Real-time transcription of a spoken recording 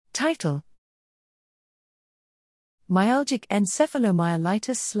Title: Myalgic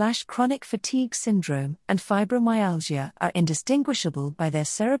encephalomyelitis / chronic fatigue syndrome and fibromyalgia are indistinguishable by their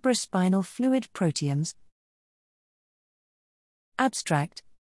cerebrospinal fluid proteomes. Abstract: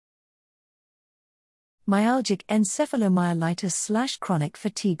 Myalgic encephalomyelitis / chronic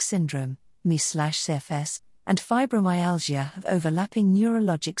fatigue syndrome, ME/CFS, and fibromyalgia have overlapping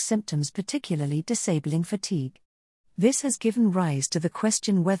neurologic symptoms, particularly disabling fatigue. This has given rise to the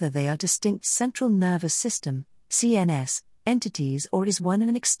question whether they are distinct central nervous system (CNS) entities or is one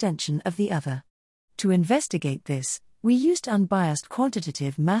an extension of the other. To investigate this, we used unbiased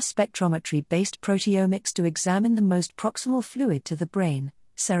quantitative mass spectrometry-based proteomics to examine the most proximal fluid to the brain,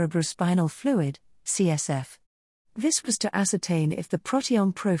 cerebrospinal fluid, CSF. This was to ascertain if the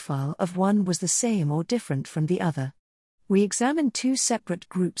proteome profile of one was the same or different from the other. We examined two separate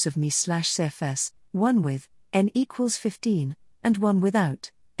groups of ME/CFS, one with N equals 15, and one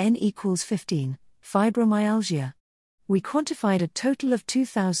without N equals 15, fibromyalgia. We quantified a total of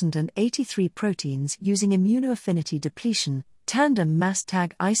 2,083 proteins using immunoaffinity depletion, tandem mass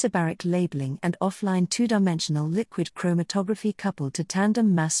tag isobaric labeling, and offline two-dimensional liquid chromatography coupled to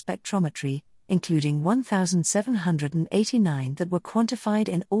tandem mass spectrometry, including 1,789 that were quantified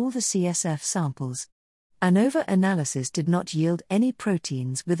in all the CSF samples. ANOVA analysis did not yield any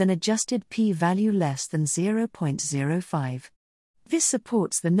proteins with an adjusted p-value less than 0.05. This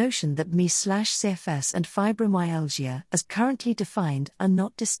supports the notion that ME/CFS and fibromyalgia, as currently defined, are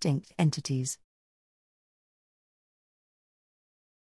not distinct entities.